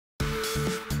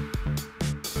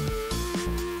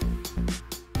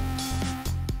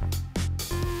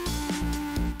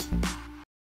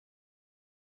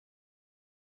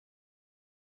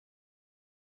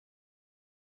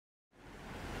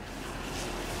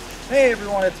Hey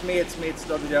everyone, it's me, it's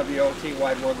WWOT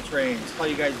Wide World of Trains. How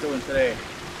you guys doing today?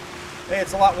 Hey,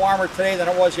 it's a lot warmer today than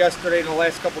it was yesterday and the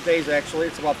last couple days actually.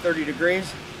 It's about 30 degrees.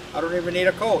 I don't even need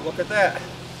a coat, look at that.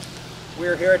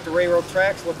 We're here at the railroad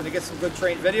tracks looking to get some good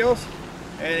train videos.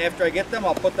 And after I get them,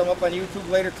 I'll put them up on YouTube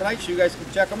later tonight so you guys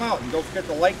can check them out. And don't forget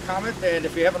to like, comment, and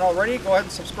if you haven't already, go ahead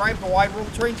and subscribe to Wide World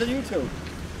of Trains on YouTube.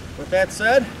 With that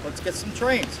said, let's get some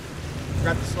trains.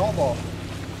 Got the snowball.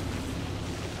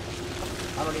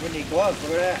 I don't even need gloves,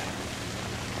 look at that.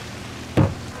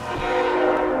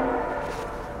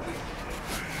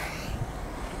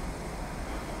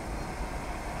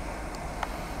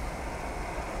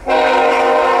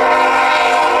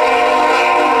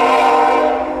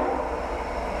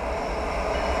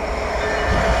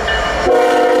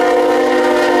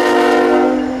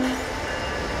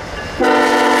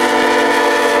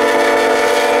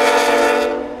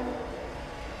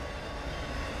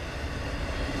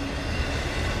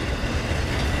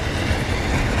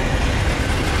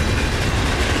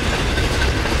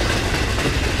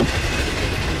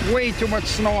 Way too much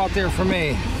snow out there for me.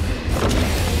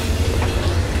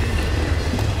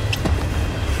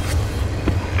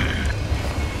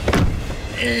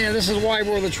 Yeah, this is Wide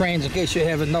World of Trains, in case you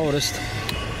haven't noticed.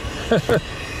 We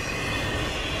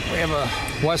have a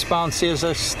westbound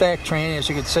CSX stack train, as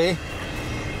you can see.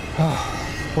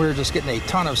 We're just getting a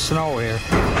ton of snow here.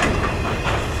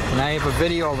 And I have a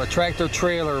video of a tractor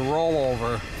trailer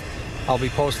rollover I'll be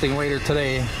posting later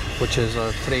today, which is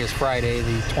today is Friday,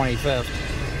 the 25th.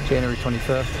 January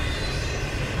 25th.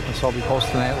 So I'll be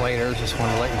posting that later. Just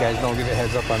wanted to let you guys know, give you a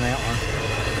heads up on that one.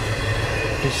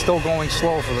 It's still going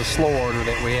slow for the slow order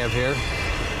that we have here.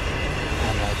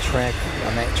 On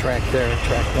that track there,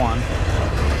 track 1.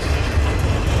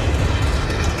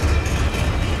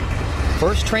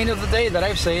 First train of the day that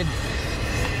I've seen.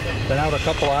 Been out a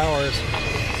couple hours.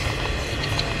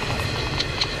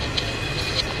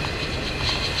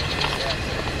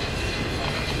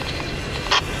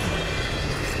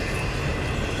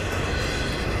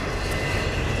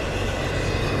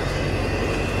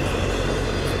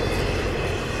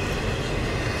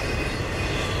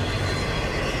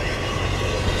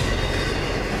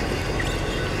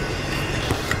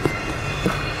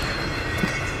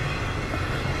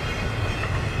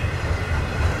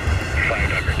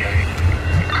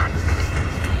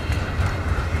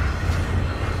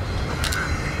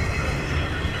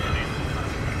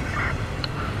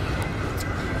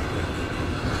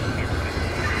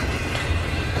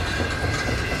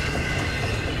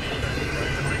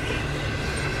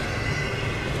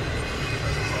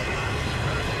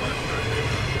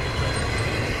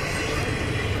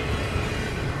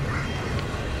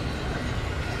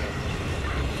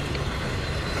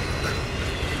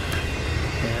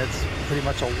 It's pretty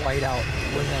much a whiteout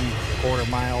within a quarter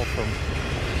mile from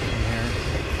here.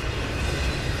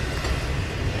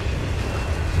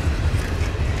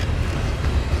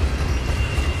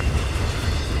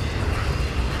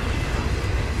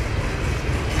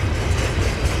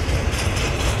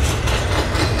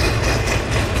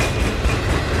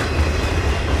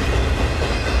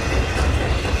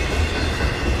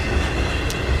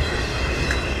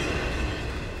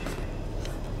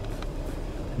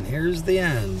 Here's the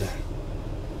end.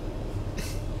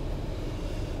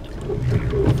 I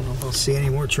don't know if I'll see any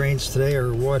more trains today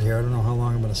or what here. I don't know how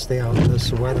long I'm going to stay out in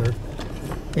this weather.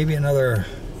 Maybe another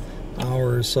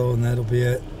hour or so and that'll be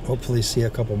it. Hopefully see a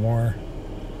couple more.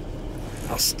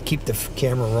 I'll keep the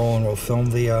camera rolling. We'll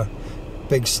film the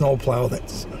big snow plow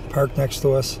that's parked next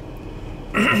to us.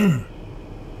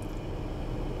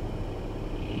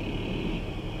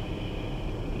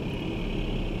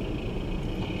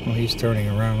 Well, he's turning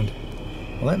around.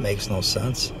 Well, that makes no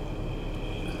sense.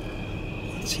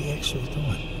 What's he actually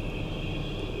doing?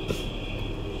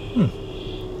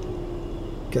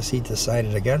 Guess he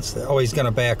decided against it. Oh, he's going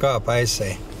to back up, I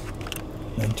see.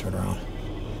 Then turn around.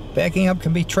 Backing up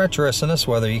can be treacherous in this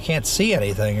weather. You can't see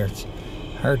anything, or it's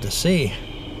hard to see.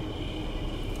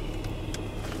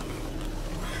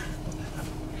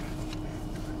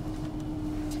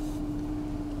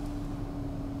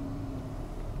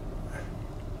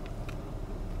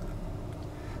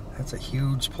 That's a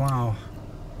huge plow.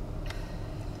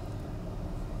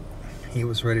 He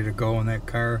was ready to go and that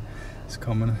car is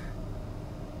coming.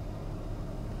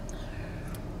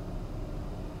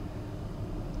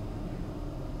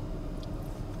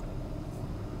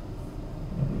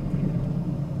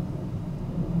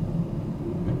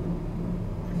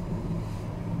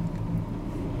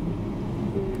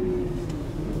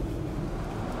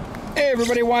 Hey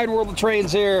everybody, Wide World of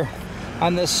Trains here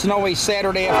on this snowy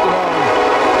Saturday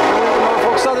afternoon.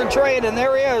 Norfolk Southern train, and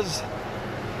there he is.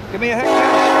 Give me a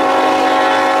heck.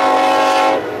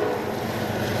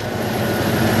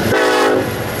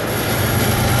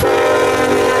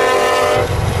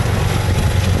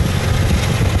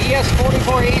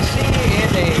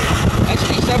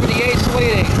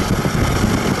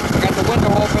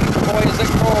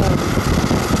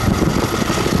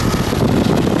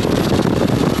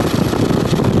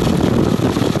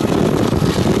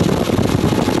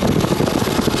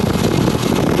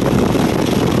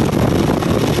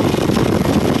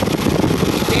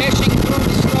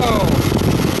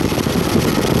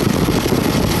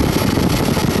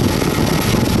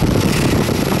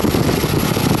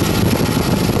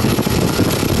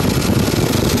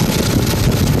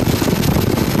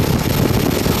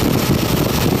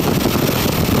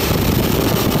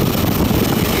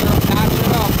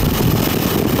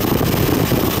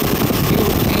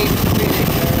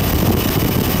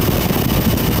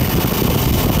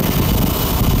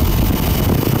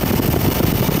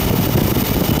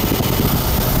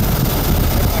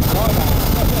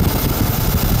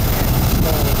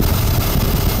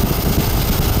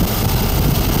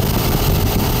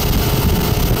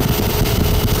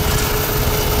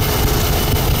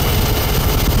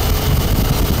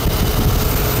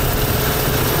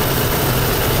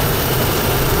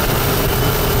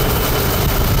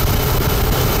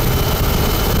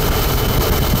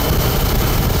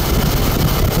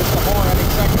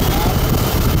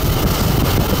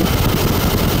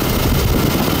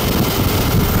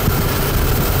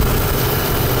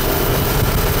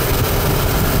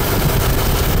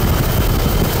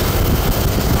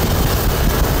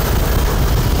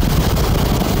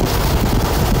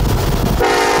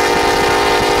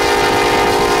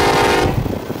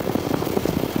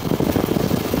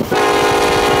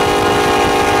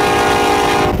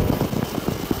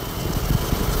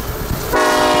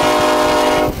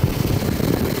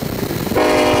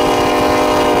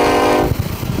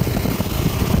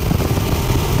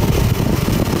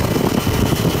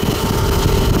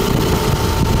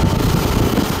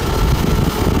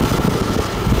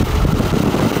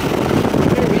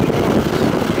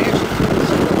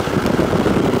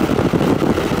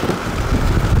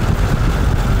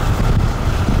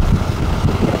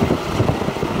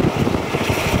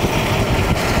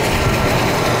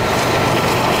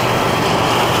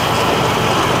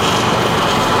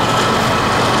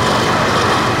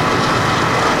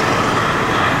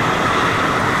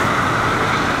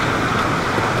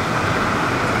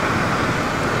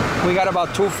 got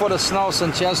about 2 foot of snow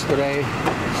since yesterday.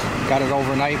 Got it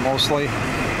overnight mostly.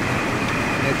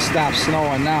 It stopped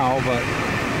snowing now, but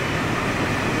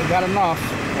we got enough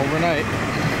overnight.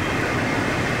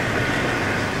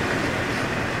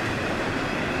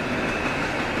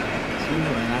 It's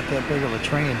usually not that big of a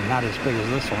train, not as big as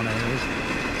this one anyways.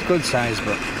 It's good size,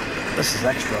 but this is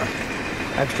extra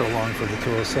long for the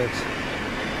 206.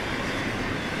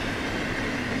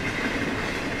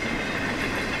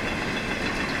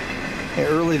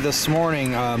 Early this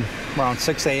morning, around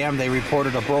 6 a.m., they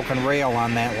reported a broken rail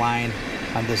on that line,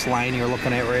 on this line you're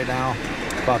looking at right now,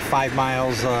 about 5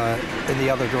 miles in the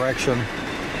other direction.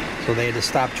 So they had to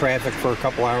stop traffic for a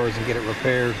couple hours and get it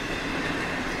repaired.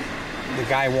 The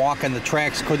guy walking the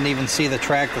tracks couldn't even see the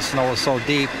track. The snow was so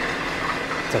deep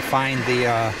to find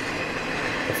the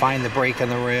break in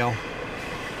the rail.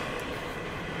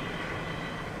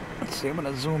 Let's see, I'm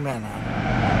gonna zoom in on it.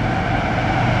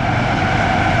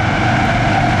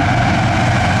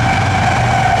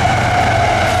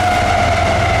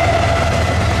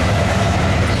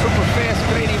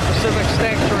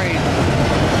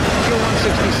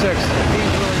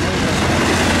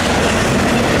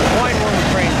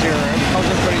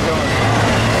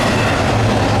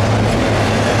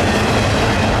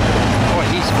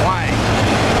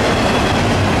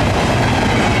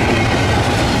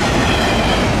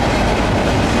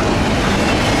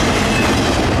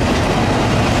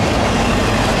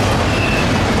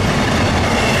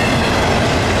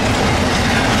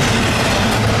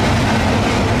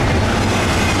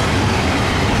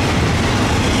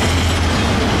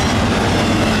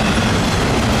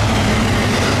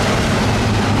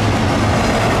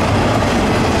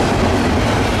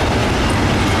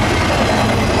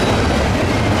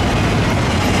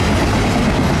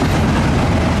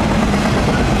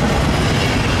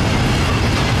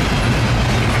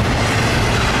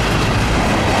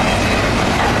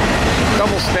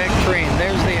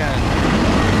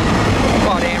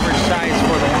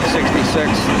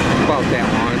 About that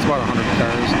long. It's about 100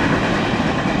 cars.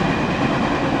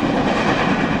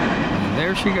 And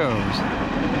there she goes.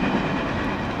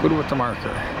 Good with the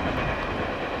marker.